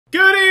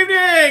Good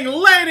evening,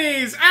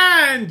 ladies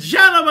and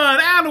gentlemen,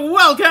 and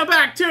welcome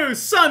back to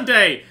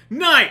Sunday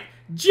Night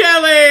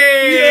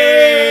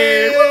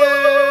Jelly!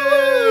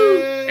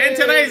 Woo! In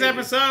today's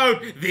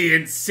episode, the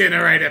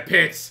incinerator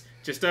pit.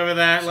 Just over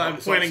there, I'm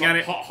pointing at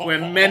it, where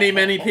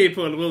many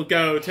people will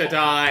go to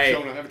die.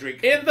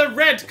 In the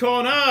red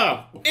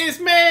corner is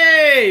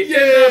me! In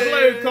the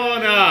blue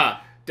corner,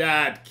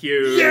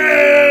 Dad³.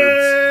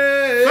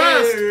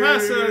 First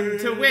person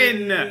to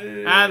win,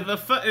 and the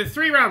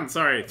 3 rounds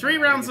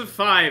of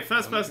 5.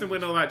 First person to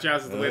win all that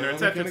jazz is the winner,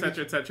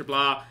 etc, etc,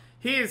 blah.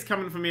 He is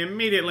coming for me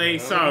immediately,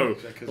 so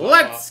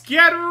let's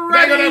get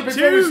ready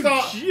to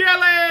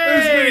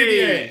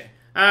jelly!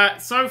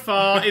 So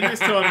far in this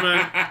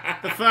tournament,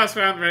 the first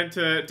round went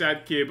to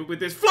Dad³, but with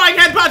this flying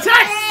headbutt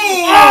attack!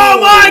 Oh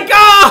my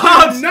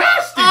god!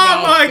 Nasty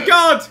oh my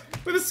god!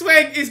 With a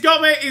swing, he's got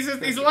me.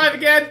 He's alive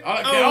again.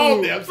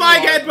 Oh,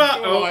 flying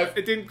headbutt. Oh,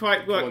 it didn't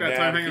quite work that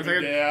time. Hang on a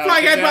second.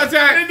 Flying headbutt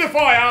attack. Into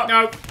fire.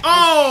 No.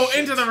 Oh,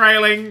 into the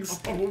railings.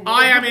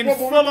 I am in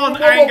full-on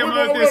anger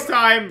mode this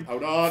time.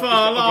 Hold on.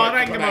 Full-on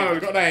anger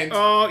mode.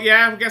 Oh,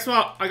 yeah. Well, guess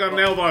what? I got an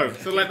elbow,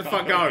 so let the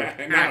fuck go.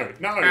 No.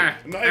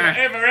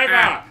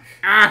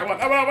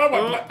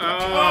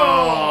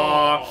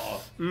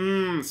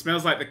 Ever.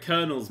 Smells like the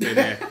Colonel's been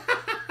here.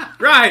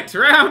 Right,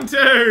 round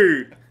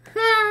 2.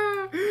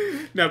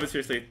 No, but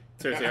seriously,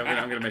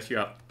 I'm gonna mess you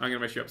up. I'm gonna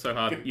mess you up so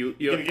hard. You're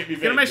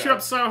gonna mess you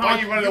up so hard.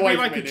 You'll be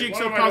like a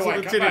jigsaw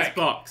puzzle that's in its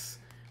box.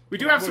 We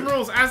do have some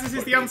rules. As this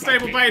is the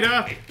unstable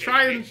beta,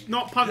 try and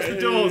not punch the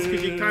doors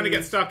because you kind of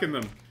get stuck in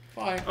them.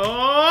 Fine. Oh!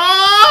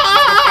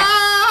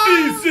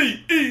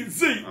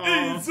 Easy.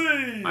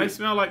 I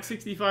smell like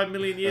 65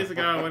 million years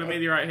ago when a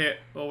meteorite hit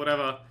or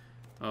whatever.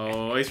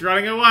 Oh, he's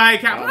running away,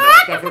 Captain.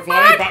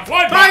 Flying back.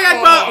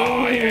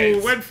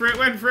 Yes. Went for it.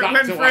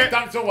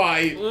 Ducked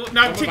away.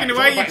 No, chicken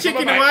away, you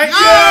chicken away.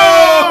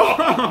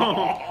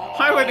 Oh!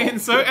 I went in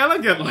so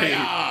elegantly.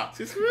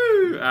 Just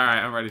woo.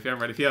 Alright, I'm ready for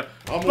you.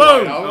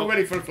 Boom! I'm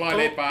ready for the flying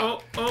head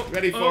back.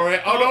 Ready for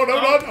it. Oh, no.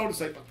 Hold on.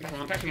 Come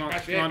on.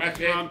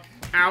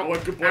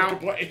 Out. Good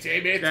boy. It's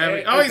him.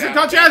 Oh, he's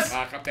unconscious.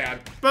 Come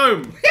down.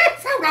 Boom.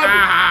 Yes,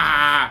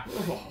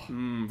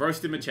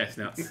 Roasted my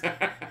chestnuts.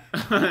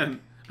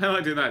 I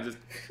like doing that, just...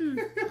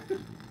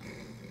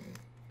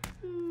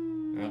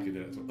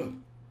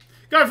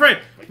 Go for it!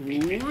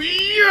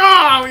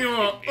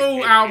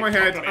 Oh, ow, my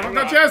head. I'm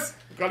unconscious!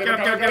 Get him.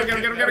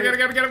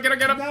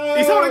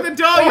 He's holding the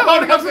door! You're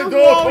holding up the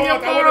door, you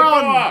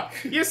moron!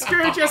 You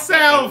screwed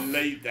yourself!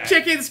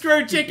 Chicken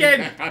screwed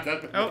chicken! I'm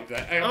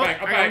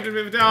backfired.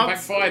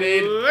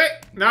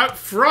 No,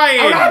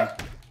 frying!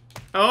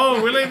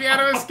 Oh, we're leaving out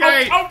of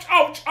escape! Ouch!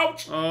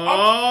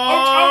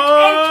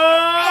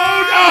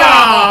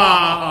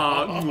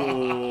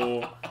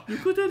 You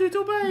good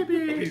little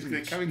baby! He's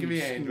gonna come and give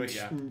me a hand, right?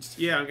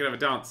 Yeah, I'm gonna have a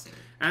dance.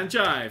 And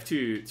jive,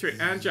 2, 3,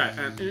 and jive,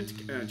 and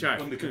jive.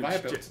 On the conveyor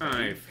belt.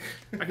 Jive.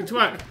 I can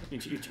twerk.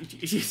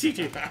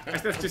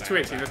 That's just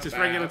twitching. That's just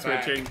regular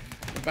twitching.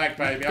 I'm back,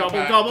 baby.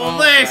 Gobble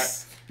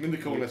this! I'm in the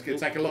corner. It's gonna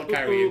take a lot of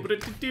carrying.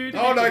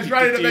 Oh no, he's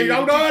running at me.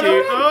 Oh no!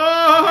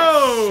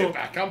 Oh! Sit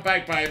back. I'm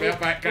back, baby. I'm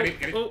back. Get it.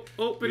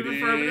 Oh, bit of a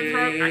throw.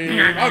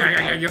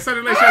 You're so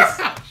delicious.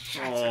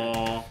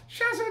 Oh,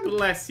 Shazard.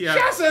 Bless you.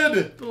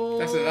 Shazard.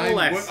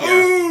 Bless you.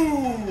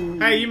 Ooh.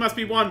 Hey, you must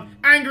be one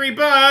angry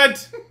bird.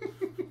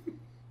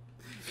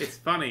 It's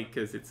funny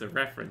because it's a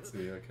reference.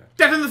 Yeah, okay.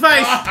 Death in the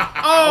face!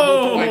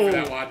 Oh! Wait for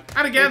that one.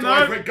 And again,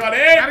 though. Got it!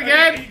 And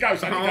again! He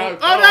goes, Oh no!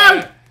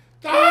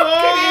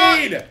 Oh,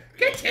 Get in!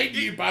 Get in,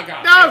 you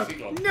bugger! No!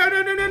 No!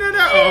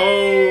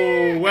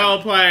 Oh,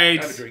 well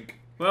played. Have a drink.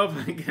 Well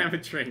played, have a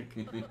drink.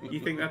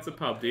 You think that's a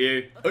pub, do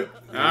you? We're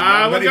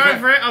going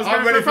for it. I was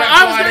going for it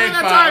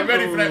that time. I'm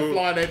ready for that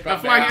flying head back.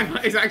 The flying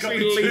head is actually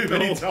lethal. Too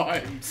many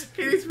times.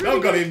 It's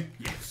really got him.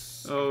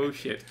 Yes. Oh,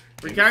 shit.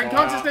 Regain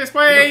consciousness,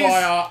 please!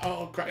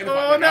 Oh, crap.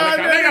 No!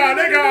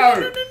 Let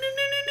go!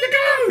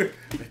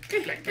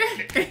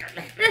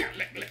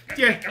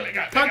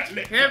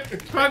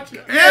 Punch!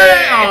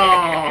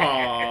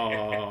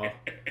 Yeah!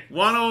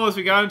 1 all as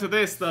we go into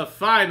this, the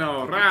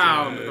final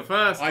round, the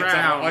first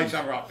round. I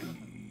jump up.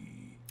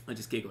 I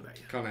just giggled at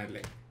you. Can't handle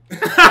it.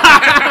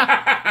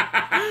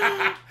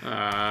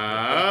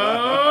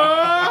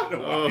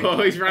 Oh,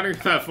 he's running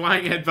with that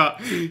flying headbutt.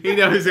 He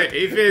knows it.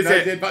 He fears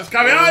it. Headbutt's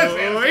coming.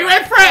 Oh, he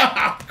went for it.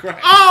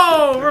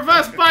 Oh,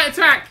 reverse bite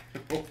attack.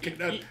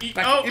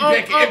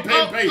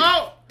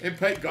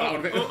 Impact got out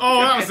of it.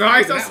 Oh, that was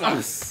nice.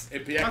 That's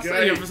Impact.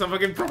 That's for some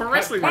fucking proper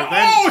wrestling move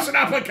then. Oh, it's an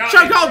uppercut.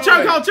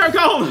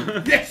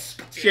 Chokehold. Yes.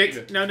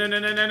 Shit. No. No. No.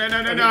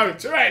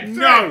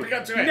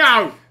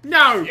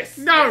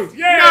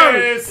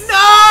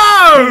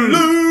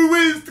 Blue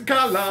is the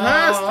color.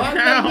 First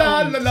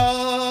round.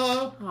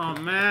 La. Oh,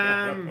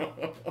 man.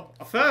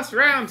 First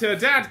round to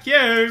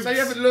Dad³. So you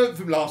haven't learned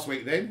from last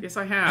week then? Yes,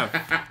 I have.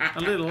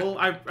 A little.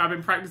 I've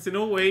been practicing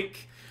all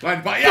week.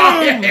 But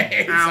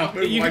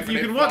You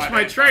can watch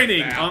my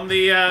training on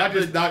the... What?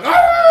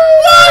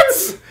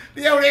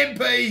 The old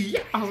MP!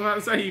 I was about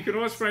to say, you can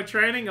watch my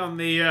training on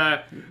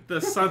the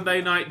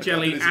Sunday Night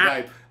Jelly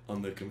app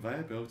On the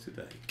conveyor belt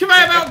today.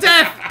 Conveyor belt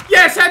death!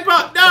 Yes,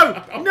 headbutt!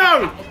 No!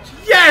 No!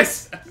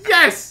 Yes!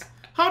 Yes!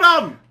 Hold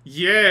on!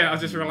 Yeah, I'll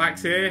just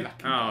relax here.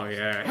 Oh,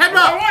 yeah.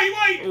 Headbutt!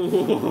 Wait!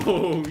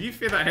 Oh, you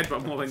fear that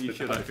headbutt more than you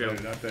should, I feel.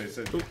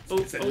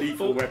 It's a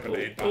lethal weapon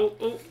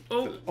headbutt.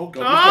 Oh,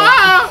 God.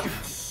 Ah!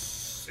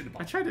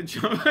 I tried to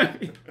jump.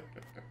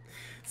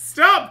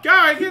 Stop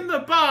going in the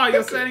bar!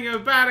 You're setting a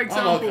bad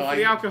example for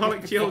the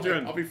alcoholic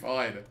children. I'll be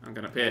fine. I'm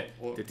gonna pit.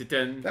 They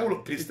all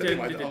look pissed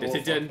anyway.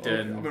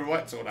 I'm a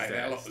right sort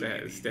of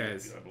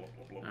Stairs.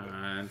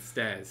 And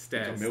stairs.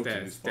 I'm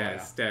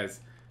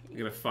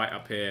gonna fight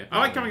up here. I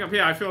like coming up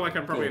here. I feel like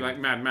I'm probably like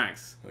Mad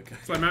Max. Okay.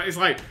 It's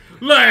like,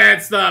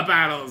 let's the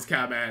battles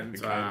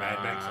commence. Okay,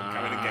 Mad Max, I'm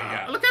coming to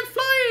get you. Look, I'm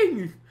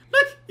flying.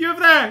 Look, you over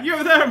there. You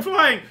over there. I'm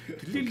flying. I'm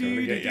coming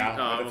to get you.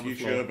 And a few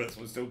sherbets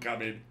will still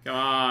come in. Come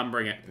on,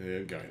 bring it. Yeah,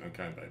 I'm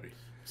going, baby. I'm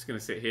just gonna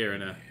sit here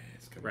and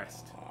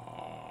rest.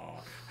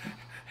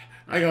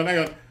 Hang on.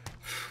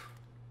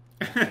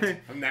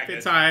 I'm knackered.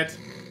 Bit tired.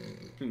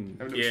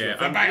 Yeah,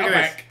 I'm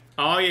back.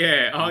 Oh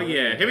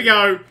yeah. Here we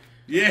go.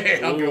 Yeah,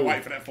 I'm gonna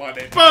wait for that flight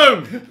in.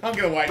 Boom! I'm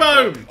gonna wait.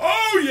 Boom!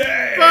 Oh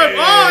yeah! Boom!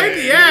 Oh, in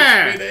the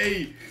air!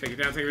 Take it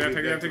down.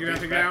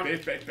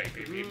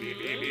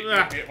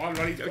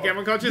 Get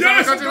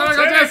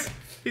unconscious.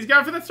 He's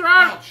going for the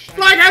throw.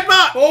 Flying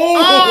headbutt!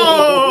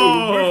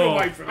 Oh!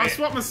 I'll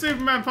swap my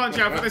Superman punch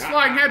out for this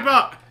flying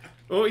headbutt.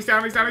 Oh, he's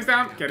down. Get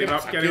him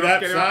up.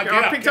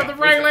 I picked up the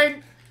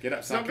railing. Get up,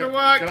 it's not gonna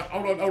work.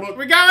 Hold on.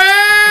 We're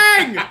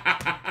going!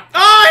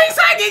 Oh, he's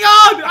hanging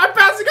on! I'm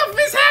bouncing off of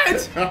his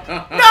head!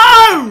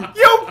 No!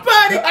 You're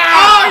burning!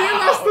 Oh, you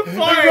lost the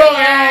point!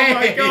 Oh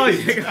my god,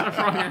 you got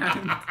the wrong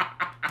hand.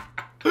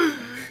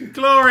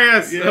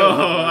 Glorious!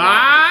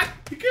 Yeah.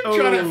 You keep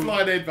trying to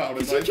fly an headbutt.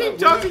 You should keep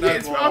dodging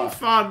it. It's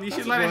fun. You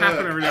should let it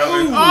happen every now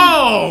and then.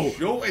 Oh!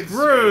 Brutal!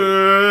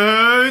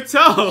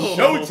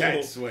 Short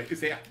and sweet.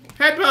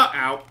 Headbutt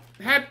out.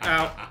 Head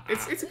out.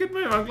 It's a good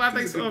move. I'm glad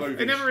they sort of.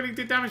 It never really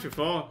did damage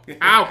before.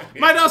 Ow!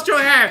 My nostril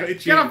hair!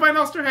 Get off my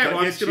nostril hair! Well,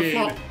 I'm just gonna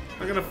flop.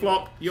 I'm gonna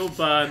flop. You'll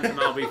burn, and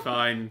I'll be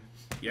fine.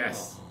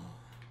 Yes.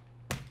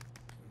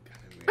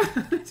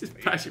 Just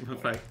bashing my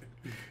face.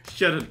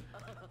 Shouldn't.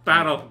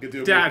 Battle.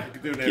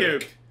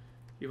 Dad³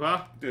 You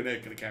are? Doing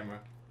it to the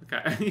camera.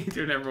 Okay,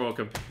 you're doing it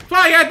welcome.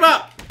 Flying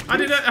headbutt! I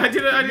did a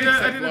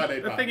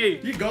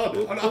thingy. You got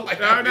it. No.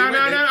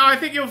 I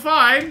think you'll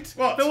find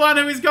the one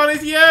who is gone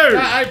is you.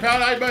 Oh,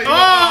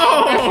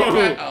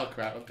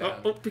 crap.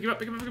 Oh, pick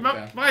him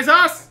up. My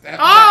ass. Oh,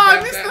 I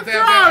missed the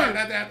throw.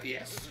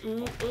 Yes.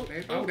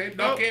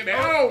 Knock him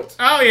out.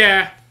 Oh,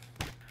 yeah.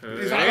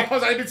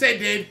 As I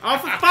intended. Oh,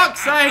 for fuck's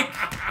sake.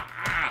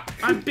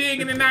 I'm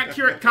being an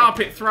inaccurate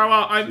carpet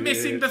thrower. I'm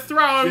missing the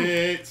throw.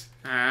 Shit.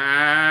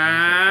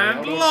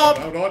 And lob!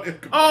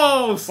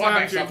 Oh,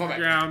 slam to the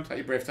ground. Take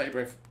your breath.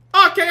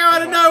 Okay,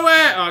 out of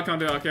nowhere! Oh, I can't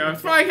do it. Okay,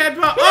 flying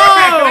headbutt.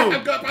 Oh!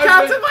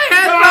 Counter my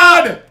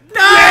headbutt!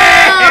 No!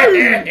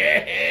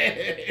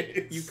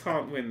 Yes. You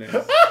can't win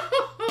this.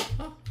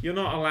 You're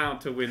not allowed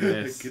to win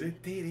this.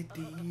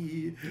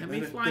 Let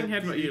me flying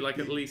headbutt you like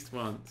at least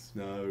once.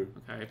 No.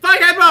 Okay.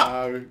 Flying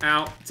headbutt! No.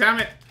 Ow. Damn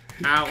it.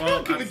 Ow.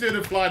 Well, keep doing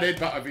a flying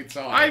headbutt every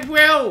time. I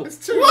will! It's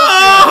too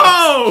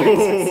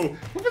Whoa!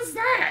 What was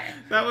that?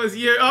 That was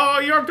you. Oh,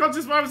 you're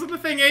unconscious while I was on the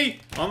thingy.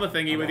 On the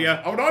thingy with you.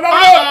 Oh, no.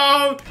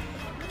 Oh!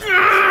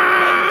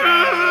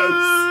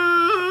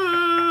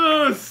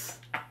 Yes!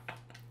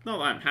 Not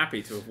that I'm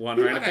happy to have won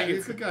or anything.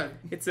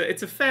 It's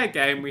a fair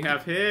game we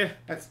have here.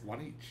 That's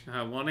one each.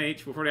 One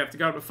each. We'll probably have to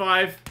go up to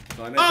 5.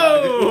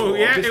 Oh,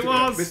 yeah, it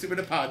was. Missed it with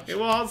a punch. It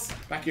was.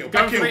 Back heel.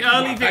 Going for the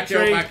early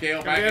victory. Back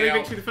heel. The early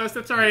victory, the first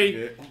of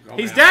 3.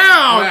 He's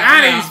down,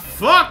 and he's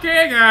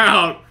fucking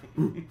out.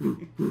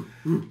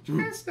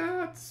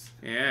 Chestnuts.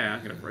 Yeah,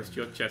 I'm gonna roast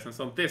your chestnuts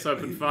on this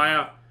open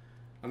fire.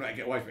 I'm not gonna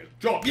get away from it.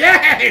 Drop.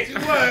 Yes, it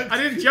worked. I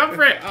didn't jump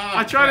for it.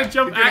 I tried to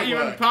jump at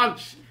you and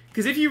punch.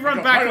 Because if you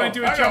run back and I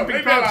do a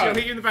jumping punch, it'll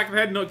hit you in the back of the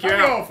head and knock you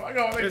out.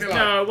 There's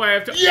no way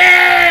of...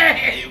 Yeah!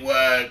 It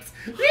worked!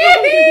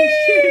 Holy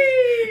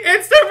shit!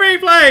 Instant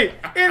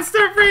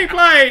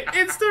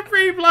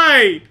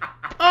replay!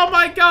 Oh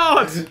my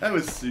god! That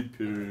was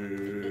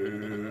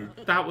superb.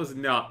 That was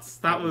nuts.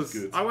 That was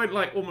good. I went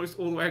like almost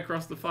all the way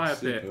across the fire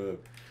pit.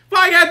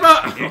 Flying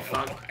headbutt! Oh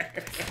fuck.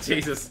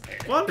 Jesus.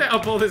 One day I'll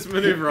pull this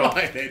maneuver off.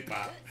 Flying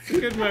headbutt.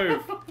 Good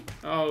move.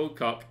 Oh,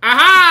 cock.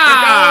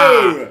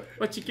 Aha! No!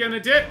 What you gonna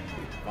do?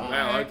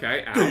 Well,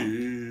 okay. Ow.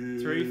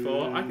 3,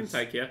 4. I can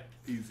take you.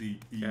 Easy.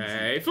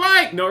 Okay.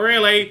 Flying! Not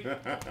really.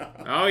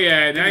 Oh,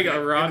 yeah. Now you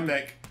gotta run.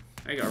 Now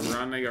you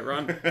gotta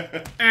run.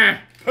 Oh!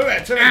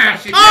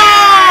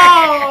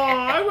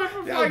 I went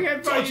for flying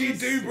headbutt. Dodgy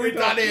Dewberry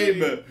done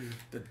him.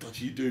 The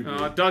dodgy Dewberry.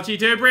 Oh, dodgy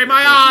Dewberry in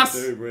my ass.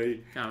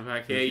 Dewberry. Come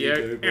back here,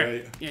 you.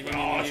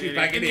 Oh, she's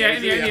back in here.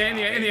 In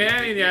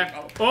here.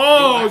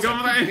 Oh, go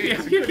on that.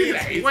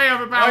 It's way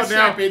overpowered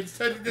now. Pick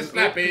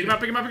him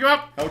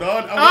up. Hold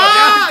on.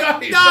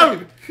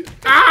 No.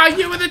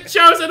 You were the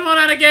chosen one,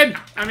 Anakin.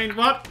 I mean,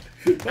 what?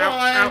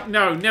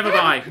 No, never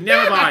buy.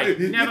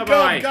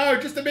 Go,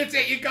 just admit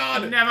it, you're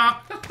gone. Never.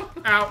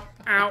 Ow.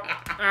 Ow.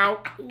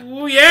 Ow.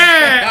 Ooh,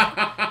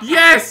 yeah!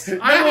 Yes!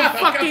 I will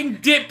fucking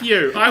dip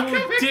you. I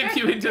will dip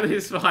you into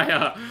this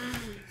fire.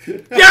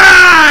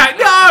 Yeah!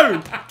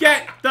 No!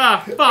 Get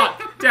the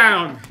fuck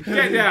down.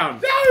 Get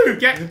down. No!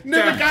 Get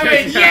Never down.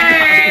 going.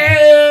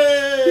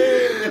 Yeah!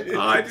 Yeah! Oh,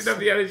 I didn't have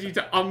the energy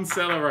to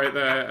uncelebrate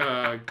there.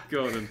 Oh,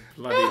 God and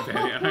bloody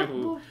penny. I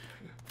will...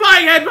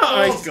 Flying headbutt!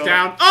 Oh, he's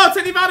down. Oh,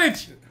 take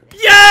advantage!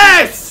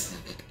 Yes!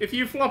 If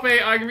you flop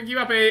it, I can pick you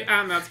up it,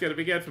 and that's going to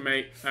be good for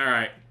me.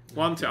 Alright.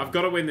 1, 2. I've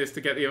got to win this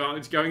to get the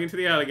advantage going into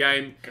the early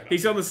game.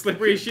 He's on the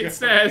slippery shit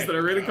stairs that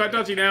are really quite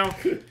dodgy now.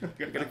 I'm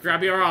going to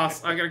grab your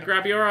ass. I'm going to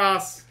grab your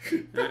ass.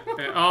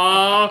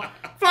 Oh!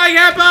 Flying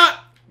headbutt!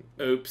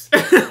 Oops.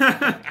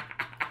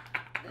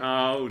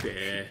 Oh,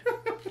 dear.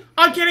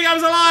 I'm kidding, I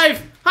was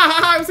alive! Ha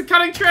ha ha, it was a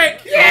cunning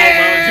trick! Yeah!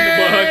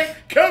 Oh, well, it didn't work.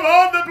 Come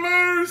on, the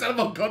Blues! I'm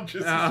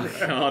unconscious. Oh,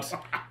 God.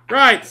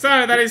 Right,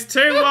 so that is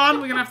 2-1. We're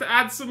going to have to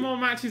add some more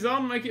matches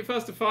on, make it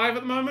first to 5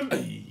 at the moment.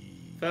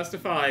 First to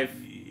 5.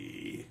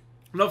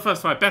 Not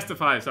first 5, best of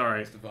 5,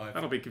 sorry. Best of 5.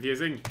 That'll be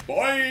confusing.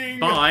 Boing!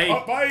 Bye.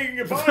 Oh, boing!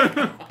 Boing! Oh,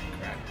 crap.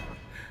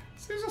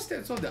 As soon as I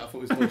stepped on that, I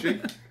thought it was dodgy.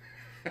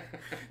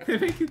 They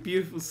make a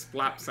beautiful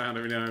slap sound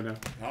every now and then.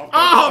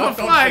 Oh, the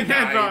flying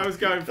headbutt I was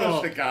going for.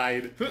 Dodge the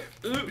guide.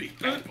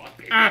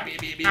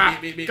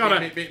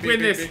 Gotta win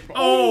this.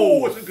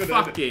 Oh, Oh,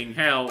 fucking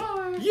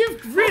hell.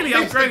 You've really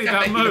upgraded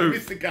that Missed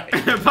move. the game.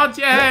 Punch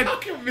your head. How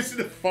can you miss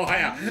the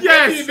fire? Yes.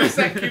 How can you miss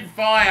that kid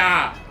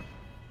fire?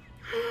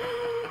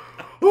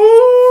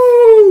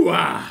 Ooh.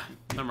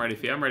 I'm ready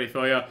for you. I'm ready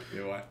for you.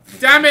 You're right.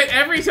 Damn it,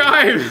 every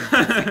time.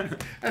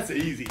 That's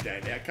easy,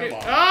 Dan. Yeah, come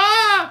on.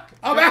 Ah!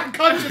 I'm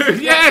unconscious.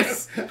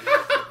 Yes!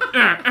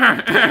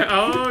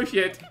 Oh,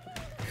 shit.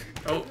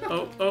 Oh.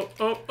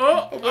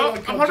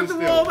 I'm under the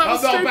wall. That was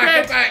stupid.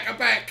 I'm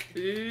back.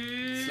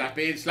 Slap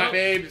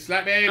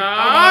him.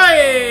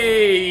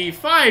 Aye!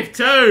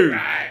 5-2.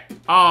 Right.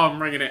 Oh, I'm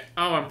bringing it.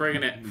 Yeah, I'm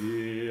bringing it now.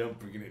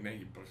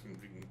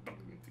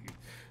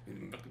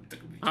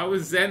 I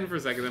was zen for a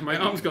second, and my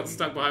arms got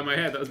stuck behind my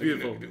head. That was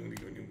beautiful.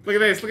 Look at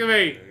this. Look at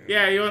me.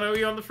 Yeah, you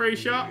want the free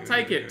shot?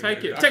 Take it. Take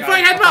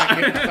flying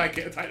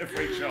headbutt. Take the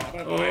free shot.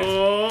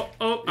 Oh.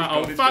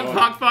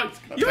 Fuck.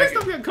 You may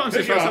still be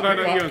unconscious. I don't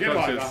know you're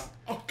unconscious.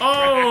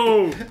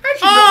 Oh!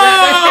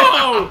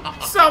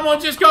 Someone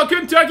just got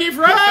Kentucky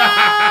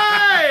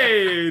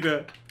Fried!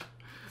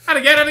 And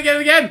again.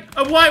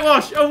 A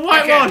whitewash.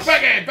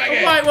 Backhand.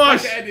 A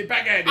whitewash.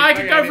 Backhand. I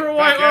can go for a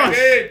whitewash.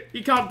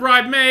 You can't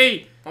bribe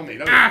me.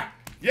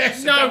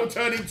 Yes, no. double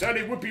turning,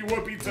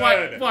 whoopie, turn.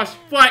 Whitewash.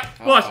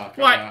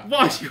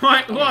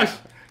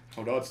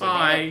 Hold on,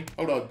 Bye.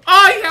 Hold on.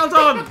 Oh, he held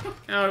on.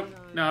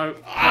 No.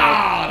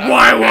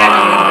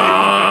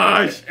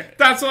 Whitewash.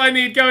 That's what I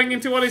need going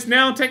into what is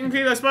now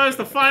technically, I suppose,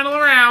 the final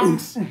round.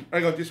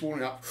 Hang on, just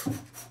warming up.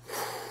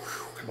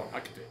 Come on, I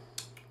can do it.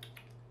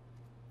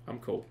 I'm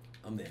cool.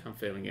 I'm there. I'm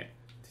feeling it.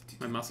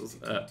 My muscles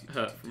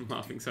hurt from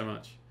laughing so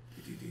much.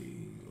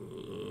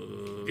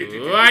 Oh,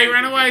 he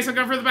ran away, so I'm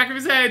going for the back of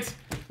his head,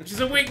 which is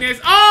a weakness.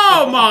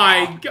 Oh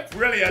my god!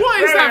 Brilliant!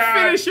 What is that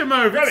finisher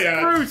move? It's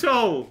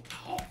brutal.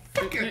 Oh,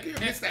 fucking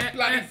missed that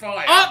bloody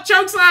fire! Oh,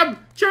 choke slam!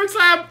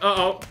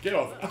 Uh-oh. Get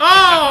off!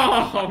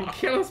 Oh,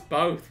 kill us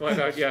both. Why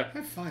don't you?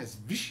 That fire's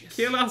vicious.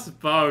 Kill us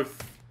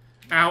both.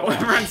 Ow!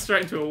 I ran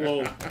straight into a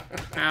wall.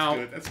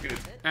 Ow! That's good.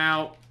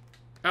 Ow!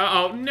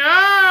 Uh-oh!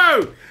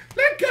 No!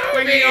 Let go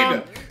of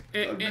him!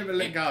 I'll never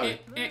let go.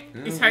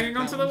 He's hanging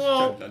onto the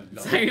wall.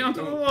 He's hanging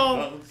onto the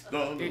wall.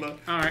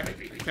 Alright.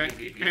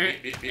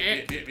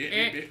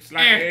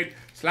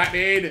 Slap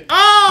in.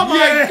 Oh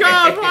my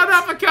god, what an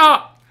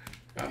uppercut!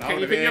 Can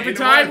you pick me up in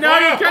time? No,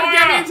 you can't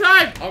get me in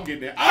time! I'm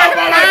getting it. Oh,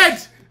 my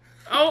head!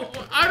 Oh,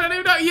 I don't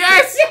even know.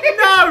 Yes!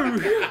 No!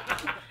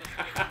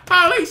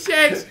 Holy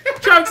shit!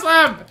 Choke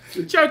slam!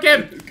 Choke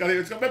him!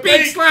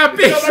 Big slam!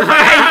 Big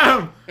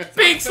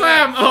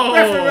slam! Oh!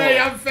 Referee,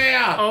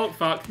 unfair! Oh,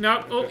 fuck.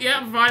 No. Oh, yeah,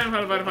 I'm fine.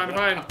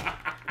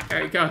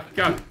 Okay, go.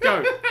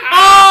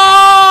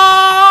 Oh!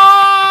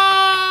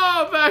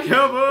 Back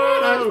up!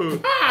 Oh!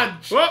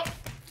 Punch!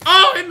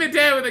 Oh, in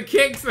midair with the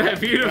kicks there.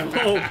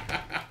 Beautiful.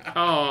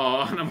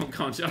 Oh, and I'm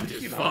unconscious. I'm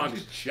just fucked.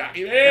 Just chuck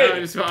him in.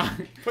 I'm just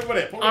fucked.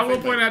 I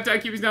will point out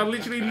Dad³ is now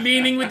literally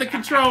leaning with the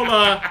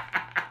controller.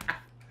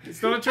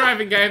 It's not a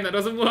driving game. That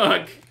doesn't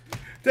work.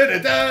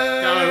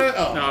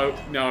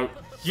 No.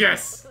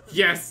 Yes.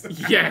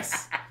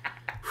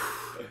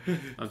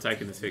 I'm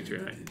taking this victory.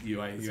 Right? You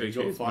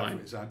got 5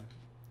 minutes, son.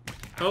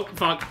 Oh,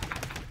 fuck.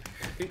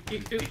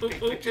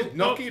 Just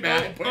knock him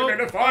out and put him in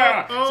the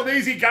fire. It's an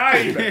easy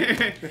game.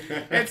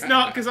 It's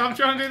not, because I'm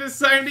trying to do the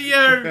same to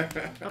you.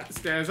 Up the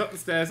stairs.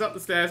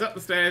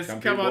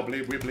 Come on.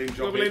 Wibbling,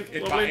 dropping.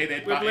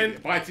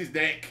 Wibbling. Bite his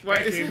neck.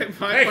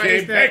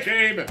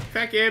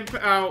 Peck him.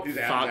 Oh,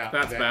 fuck.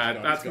 That's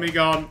bad. That's me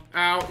gone.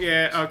 Ow.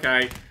 Yeah,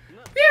 okay.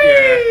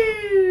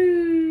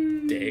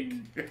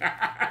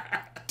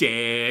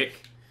 Dick.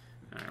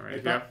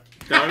 Alright, go.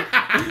 Don't.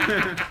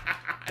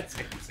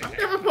 I've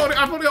never I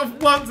pulled it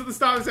off once at the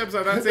start of this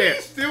episode. That's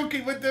it. Still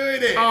keep on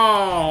doing it.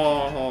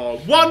 Oh,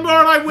 one more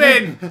and I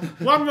win.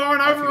 One more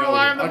and overall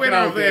I am the winner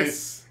of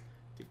this.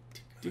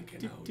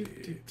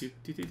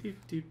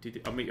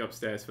 I'll meet you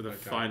upstairs for the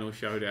final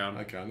showdown.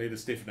 Okay, I need a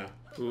stiffener.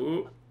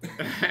 Ooh.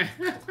 I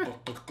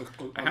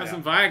have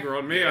some Viagra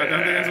on me. I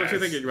don't think that's what you're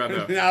thinking about,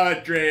 though. No,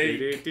 a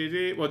drink.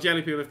 Well,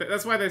 jelly people,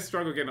 that's why they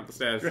struggle getting up the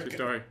stairs. True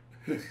story.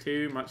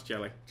 Too much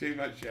jelly. Too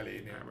much jelly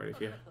in here. I'm ready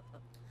for you.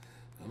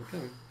 I'm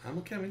coming.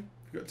 I'm coming.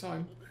 We've got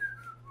time.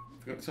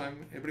 We've got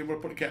time. Everybody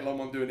want to put a kettle on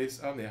while I'm doing this?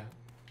 I'm there.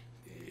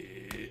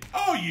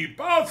 Oh, you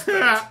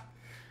bastard!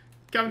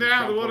 Come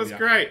down, the water's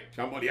great.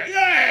 Jump on the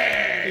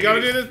yeah! You gotta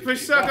do this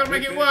push circle and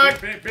make it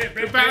work.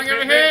 We're battling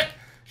over here.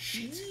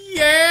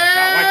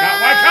 Yeah!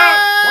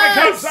 Wake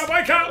up, son,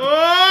 wake up!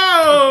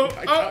 Oh!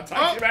 I can't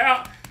take him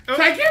out.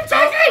 Take him!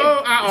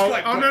 Oh,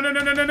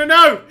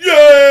 no.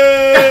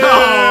 Yeah!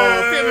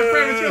 Oh, bit of a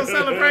premature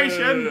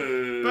celebration.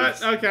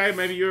 But, okay,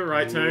 maybe you were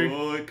right too.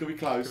 Oh, it could be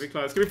close. Could be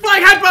close. Could be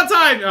flying headbutt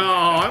time! Oh,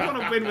 I want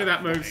to win with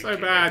that move so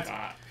bad.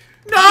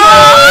 No!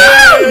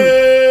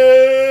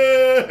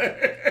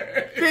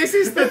 This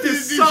is the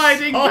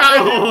deciding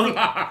battle.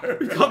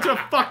 We've got to a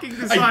fucking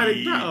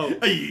deciding battle.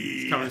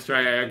 It's coming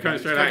straight at you. Coming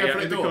straight at you.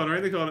 In the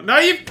corner. No,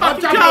 you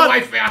fucking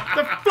can't.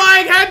 The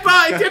flying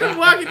headbutt. It didn't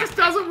work. It just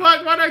doesn't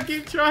work. Why don't I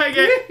keep trying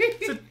it?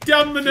 It's a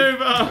dumb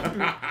maneuver.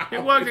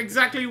 It worked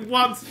exactly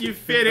once. You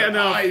feared it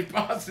enough. Hey,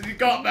 bastard, you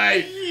got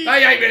me.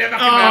 They ain't been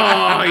fucking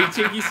oh, you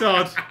cheeky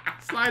sod.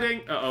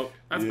 Sliding. Uh-oh.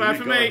 That's bad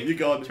for me. You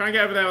got. Try and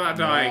get over there without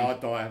dying. No, I'll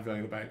die. I'm going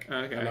in the bank.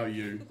 Okay. I know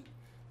you.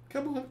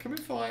 Come on, come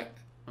and fight.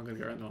 I'm going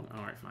to go around the long way.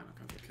 Alright, fine. I'll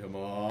come get Come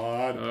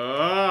on.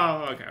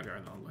 Oh, okay. I'll go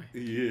around the long way.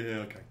 Yeah,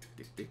 okay.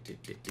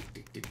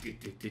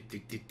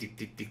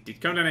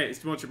 Come down here.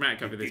 It's more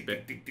dramatic over this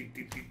bit.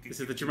 This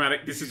is the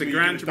dramatic. This is the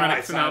grand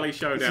dramatic finale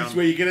showdown. This is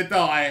where you're going to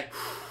die.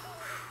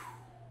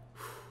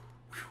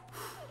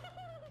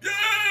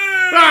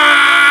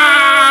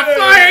 Ah!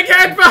 Flying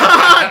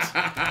headbutt!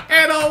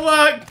 It'll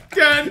work!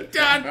 Dun,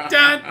 dun,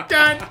 dun,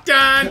 dun,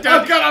 dun, dun.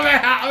 Oh god, I'm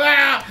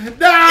out!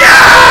 No!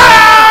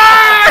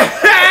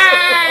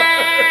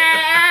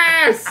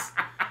 Yes!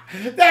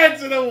 Down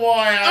to the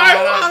wire! I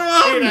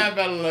won! I can't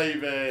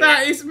believe it!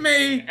 That is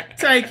me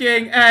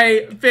taking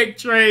a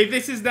victory.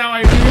 This is now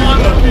a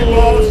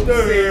 1-all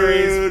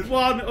series.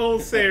 1-all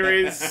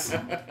series.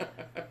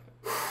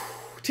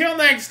 Till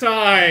next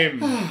time!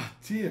 Oh,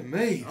 dear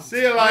me.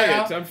 See you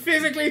later. I'm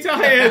physically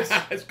tired.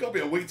 It's got to be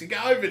a week to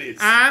get over this.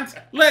 And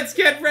let's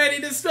get ready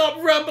to stop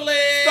rumbling!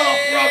 Stop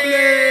rumbling!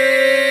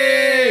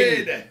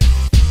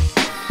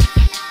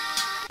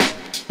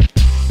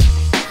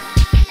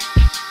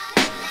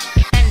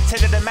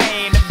 Enter the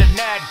domain of the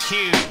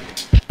Nerd³.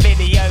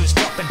 Videos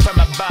dropping from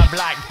above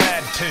like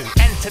bird poo.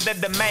 Enter the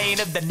domain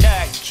of the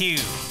Nerd³.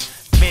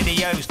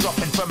 Videos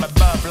dropping from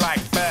above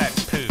like bird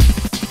poo.